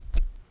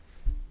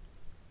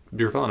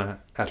Beervana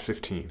at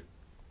 15.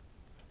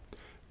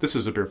 This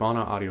is a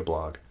Beervana audio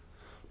blog.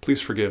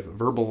 Please forgive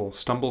verbal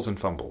stumbles and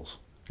fumbles,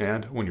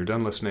 and when you're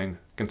done listening,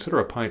 consider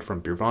a pint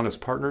from Beervana's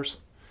partners,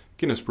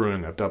 Guinness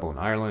Brewing of Dublin,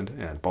 Ireland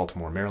and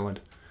Baltimore, Maryland,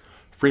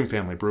 Freem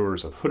Family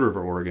Brewers of Hood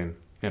River, Oregon,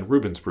 and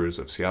Rubens Brews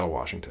of Seattle,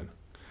 Washington.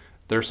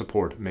 Their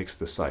support makes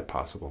this site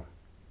possible.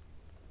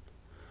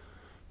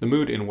 The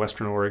mood in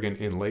Western Oregon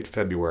in late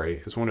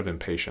February is one of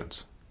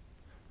impatience.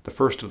 The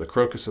first of the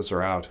crocuses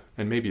are out,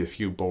 and maybe a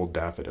few bold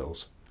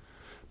daffodils.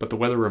 But the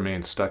weather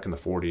remains stuck in the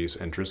 40s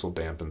and drizzle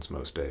dampens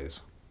most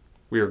days.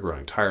 We are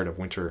growing tired of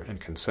winter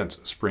and can sense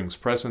spring's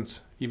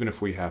presence, even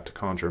if we have to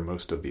conjure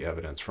most of the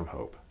evidence from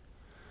hope.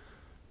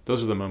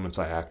 Those are the moments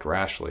I act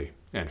rashly,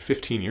 and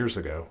 15 years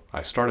ago,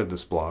 I started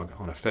this blog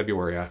on a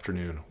February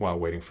afternoon while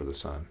waiting for the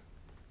sun.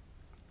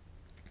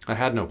 I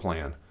had no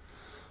plan.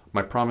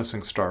 My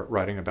promising start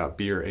writing about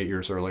beer 8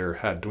 years earlier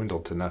had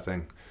dwindled to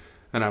nothing,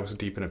 and I was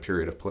deep in a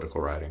period of political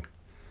writing.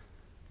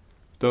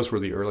 Those were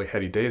the early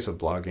heady days of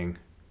blogging,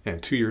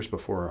 and 2 years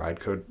before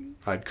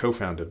I'd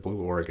co-founded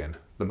Blue Oregon,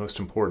 the most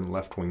important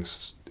left-wing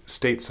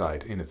state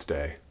site in its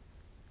day.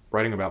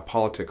 Writing about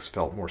politics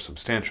felt more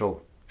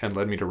substantial and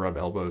led me to rub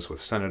elbows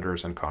with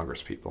senators and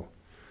congresspeople.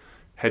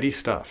 Heady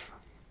stuff,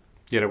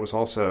 yet it was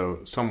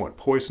also somewhat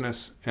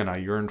poisonous, and I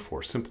yearned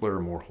for simpler,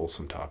 more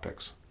wholesome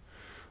topics.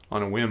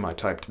 On a whim, I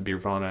typed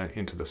Beervana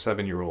into the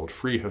 7-year-old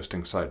free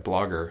hosting site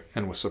Blogger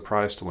and was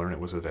surprised to learn it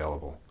was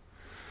available.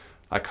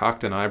 I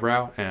cocked an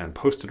eyebrow and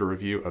posted a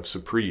review of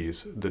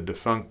Surprise, the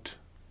defunct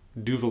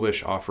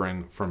Duvalish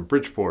offering from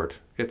Bridgeport,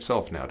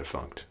 itself now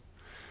defunct.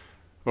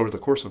 Over the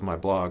course of my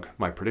blog,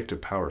 my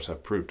predictive powers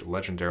have proved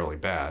legendarily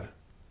bad.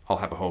 I'll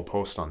have a whole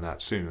post on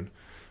that soon,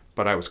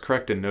 but I was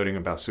correct in noting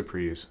about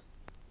Surprise.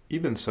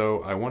 Even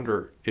so, I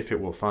wonder if it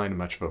will find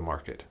much of a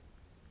market.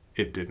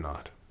 It did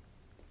not.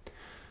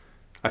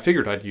 I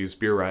figured I'd use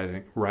beer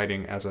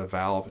writing as a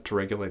valve to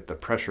regulate the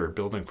pressure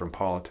building from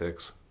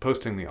politics,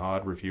 posting the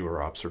odd review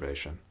or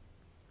observation.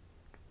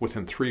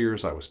 Within 3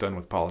 years, I was done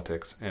with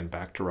politics and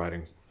back to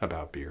writing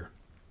about beer.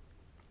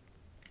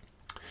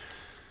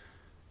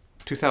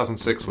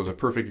 2006 was a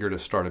perfect year to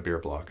start a beer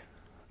blog.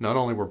 Not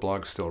only were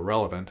blogs still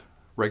relevant,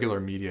 regular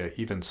media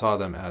even saw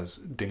them as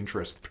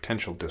dangerous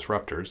potential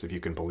disruptors, if you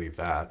can believe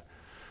that,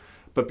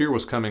 but beer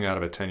was coming out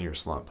of a 10-year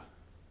slump.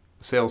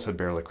 Sales had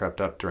barely crept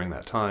up during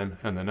that time,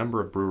 and the number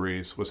of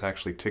breweries was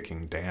actually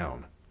ticking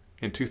down.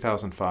 In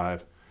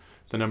 2005,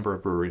 the number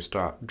of breweries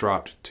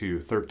dropped to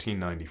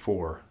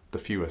 1,394, the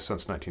fewest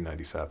since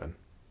 1997.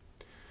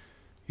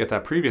 Yet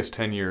that previous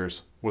 10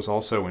 years was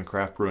also when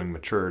craft brewing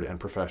matured and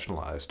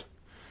professionalized.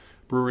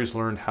 Breweries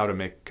learned how to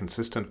make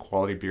consistent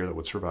quality beer that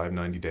would survive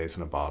 90 days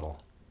in a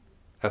bottle.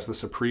 As the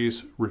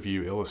Surprise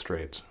review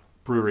illustrates,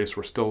 breweries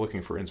were still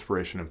looking for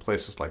inspiration in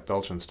places like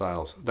Belgian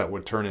styles that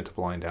would turn into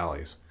blind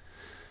alleys.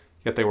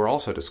 Yet they were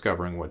also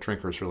discovering what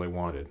drinkers really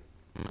wanted.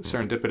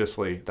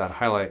 Serendipitously,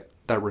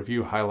 that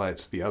review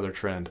highlights the other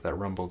trend that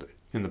rumbled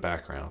in the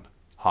background: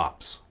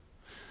 hops.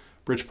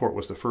 Bridgeport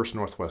was the first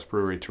Northwest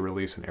brewery to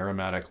release an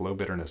aromatic,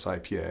 low-bitterness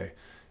IPA,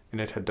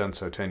 and it had done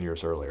so 10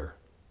 years earlier.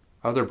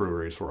 Other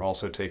breweries were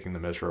also taking the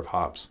measure of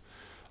hops,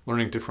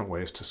 learning different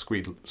ways to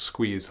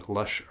squeeze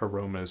lush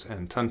aromas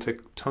and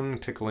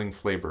tongue-tickling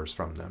flavors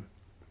from them.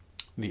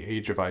 The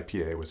age of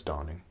IPA was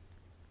dawning.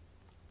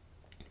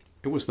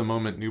 It was the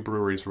moment new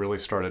breweries really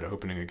started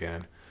opening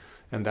again,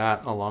 and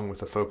that, along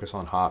with a focus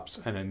on hops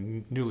and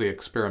a newly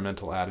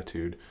experimental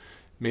attitude,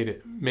 made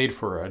it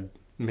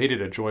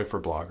a joy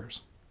for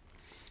bloggers.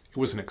 It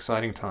was an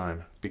exciting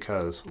time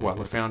because, while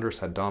the founders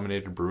had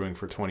dominated brewing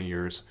for 20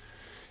 years,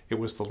 it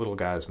was the little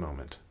guys'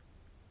 moment.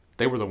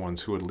 They were the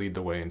ones who would lead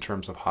the way in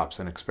terms of hops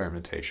and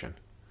experimentation.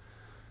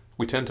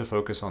 We tend to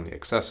focus on the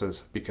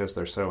excesses because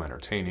they're so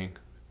entertaining,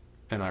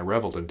 and I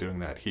reveled in doing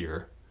that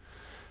here.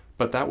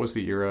 But that was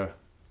the era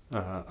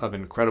of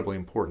incredibly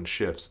important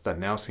shifts that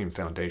now seem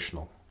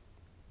foundational.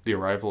 The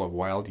arrival of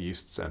wild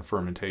yeasts and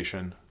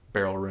fermentation,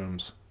 barrel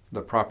rooms,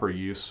 the proper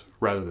use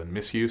rather than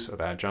misuse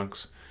of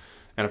adjuncts,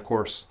 and of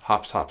course,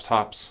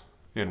 hops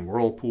in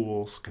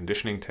whirlpools,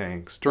 conditioning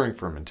tanks, during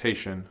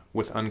fermentation,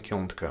 with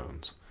unkilned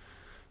cones.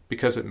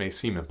 Because it may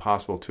seem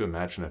impossible to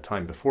imagine a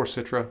time before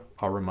Citra,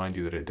 I'll remind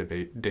you that it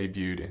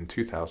debuted in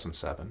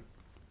 2007.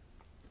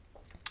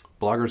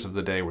 Bloggers of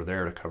the day were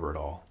there to cover it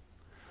all.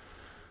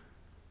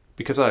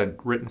 Because I had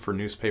written for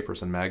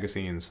newspapers and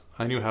magazines,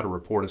 I knew how to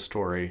report a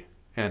story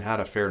and had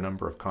a fair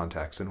number of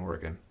contacts in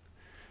Oregon.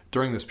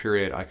 During this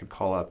period, I could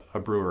call up a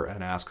brewer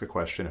and ask a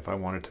question if I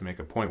wanted to make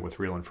a point with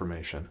real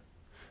information.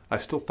 I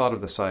still thought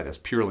of the site as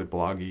purely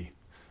bloggy,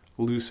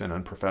 loose and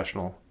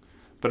unprofessional,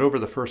 but over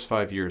the first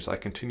 5 years I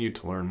continued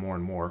to learn more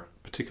and more,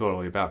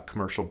 particularly about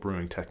commercial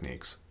brewing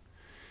techniques.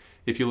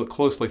 If you look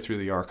closely through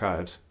the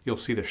archives, you'll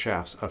see the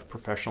shafts of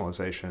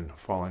professionalization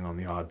falling on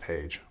the odd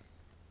page.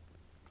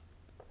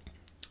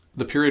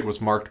 The period was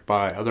marked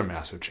by other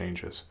massive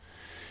changes.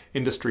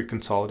 Industry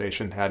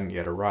consolidation hadn't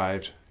yet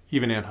arrived.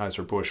 Even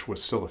Anheuser-Busch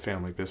was still a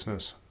family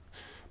business,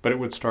 but it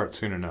would start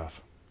soon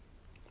enough.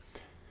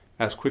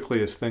 As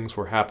quickly as things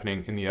were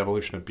happening in the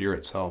evolution of beer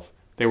itself,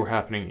 They were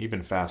happening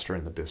even faster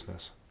in the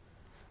business.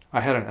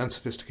 I had an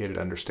unsophisticated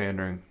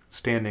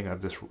understanding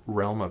of this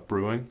realm of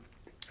brewing,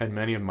 and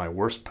many of my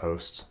worst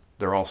posts,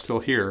 they're all still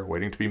here,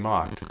 waiting to be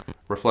mocked,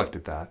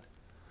 reflected that.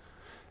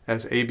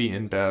 As AB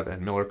InBev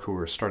and Miller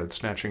Coors started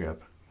snatching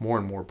up more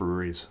and more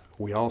breweries,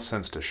 we all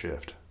sensed a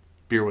shift.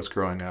 Beer was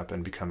growing up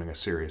and becoming a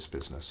serious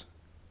business.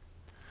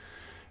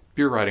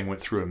 Beer writing went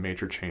through a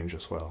major change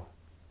as well.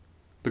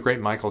 The great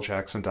Michael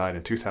Jackson died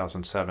in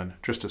 2007,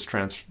 just as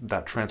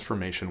that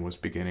transformation was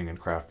beginning in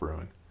craft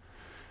brewing.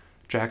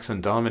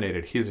 Jackson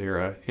dominated his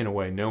era in a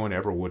way no one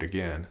ever would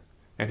again,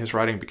 and his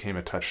writing became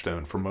a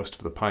touchstone for most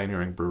of the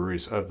pioneering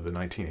breweries of the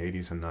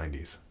 1980s and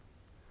 90s.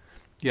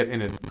 Yet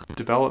in a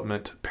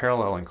development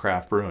paralleling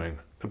craft brewing,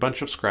 a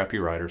bunch of scrappy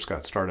writers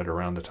got started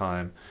around the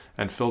time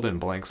and filled in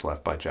blanks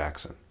left by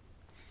Jackson.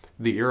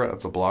 The era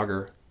of the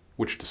blogger,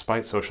 which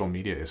despite social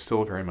media is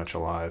still very much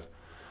alive,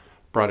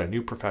 brought a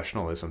new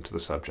professionalism to the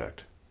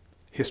subject.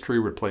 History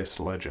replaced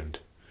legend.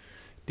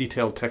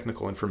 Detailed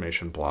technical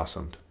information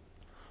blossomed.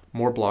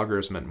 More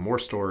bloggers meant more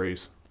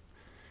stories.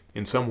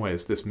 In some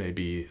ways, this may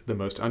be the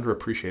most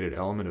underappreciated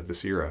element of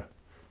this era.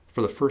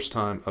 For the first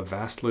time, a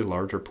vastly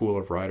larger pool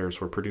of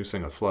writers were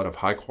producing a flood of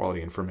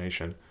high-quality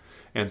information,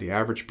 and the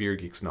average beer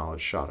geek's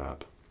knowledge shot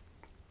up.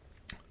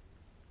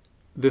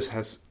 This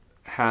has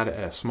had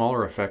a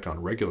smaller effect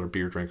on regular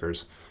beer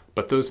drinkers,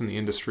 but those in the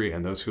industry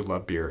and those who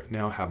love beer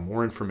now have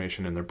more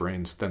information in their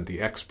brains than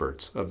the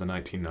experts of the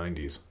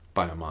 1990s,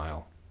 by a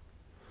mile.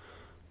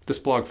 This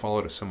blog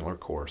followed a similar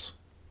course.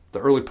 The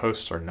early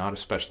posts are not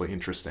especially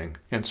interesting,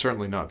 and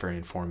certainly not very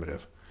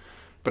informative,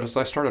 but as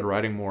I started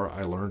writing more,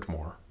 I learned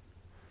more.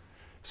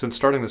 Since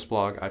starting this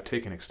blog, I've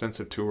taken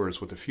extensive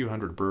tours with a few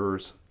hundred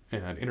brewers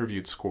and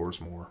interviewed scores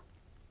more.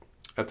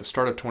 At the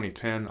start of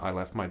 2010, I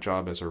left my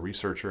job as a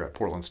researcher at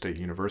Portland State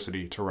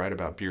University to write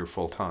about beer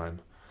full-time,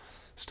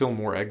 still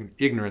more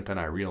ignorant than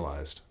I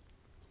realized.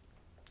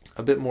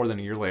 A bit more than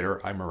a year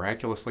later, I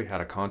miraculously had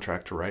a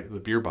contract to write the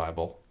Beer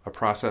Bible, a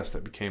process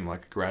that became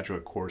like a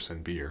graduate course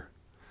in beer.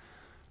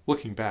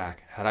 Looking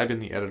back, had I been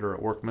the editor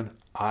at Workman,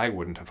 I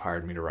wouldn't have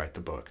hired me to write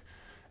the book,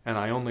 and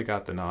I only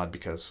got the nod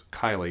because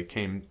Kylie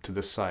came to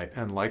this site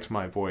and liked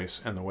my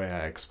voice and the way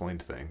I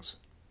explained things.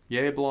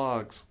 Yay,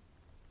 blogs!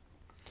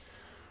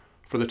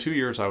 For the 2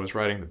 years I was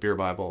writing the Beer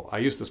Bible, I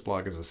used this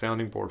blog as a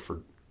sounding board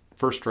for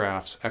first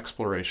drafts,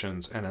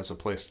 explorations, and as a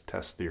place to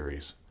test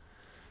theories.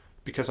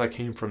 Because I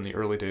came from the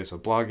early days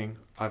of blogging,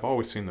 I've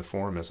always seen the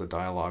forum as a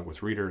dialogue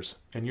with readers,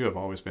 and you have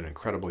always been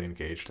incredibly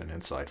engaged and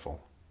insightful.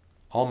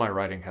 All my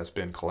writing has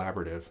been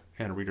collaborative,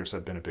 and readers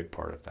have been a big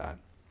part of that.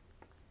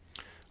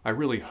 I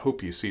really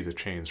hope you see the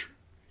change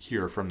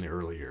here from the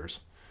early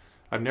years.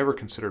 I've never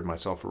considered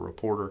myself a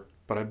reporter,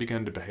 but I've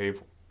begun to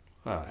behave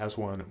as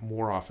one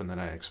more often than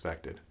I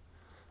expected.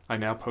 I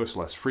now post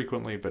less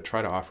frequently, but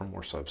try to offer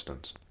more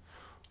substance.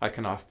 I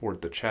can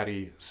offboard the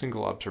chatty,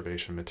 single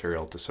observation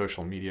material to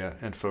social media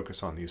and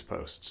focus on these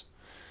posts.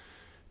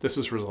 This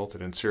has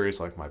resulted in series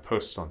like my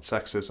posts on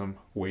sexism,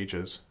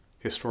 wages,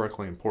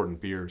 historically important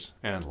beers,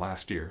 and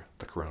last year,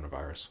 the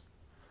coronavirus.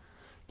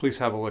 Please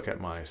have a look at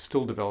my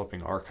still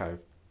developing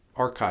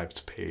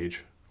archives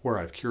page, where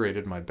I've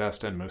curated my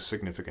best and most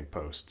significant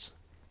posts.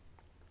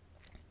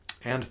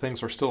 And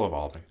things are still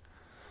evolving.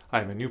 I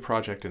have a new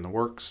project in the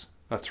works,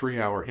 a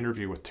 3-hour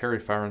interview with Terry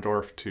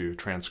Farendorf to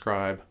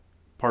transcribe,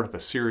 part of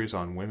a series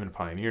on women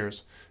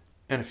pioneers,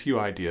 and a few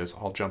ideas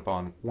I'll jump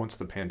on once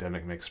the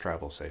pandemic makes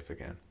travel safe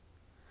again.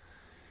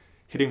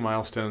 Hitting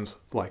milestones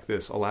like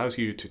this allows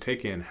you to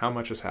take in how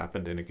much has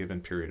happened in a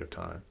given period of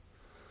time.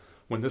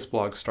 When this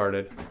blog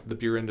started, the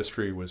beer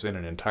industry was in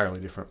an entirely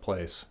different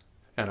place,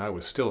 and I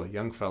was still a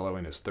young fellow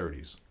in his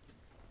 30s.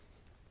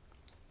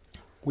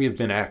 We have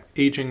been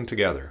aging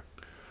together.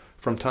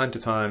 From time to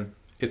time,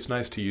 it's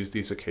nice to use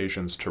these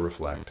occasions to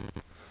reflect.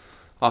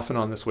 Often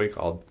on this week,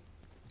 I'll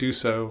do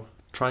so,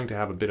 trying to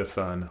have a bit of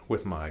fun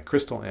with my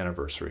crystal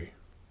anniversary.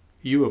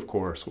 You, of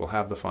course, will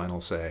have the final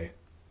say,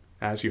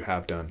 as you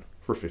have done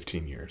for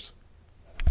 15 years.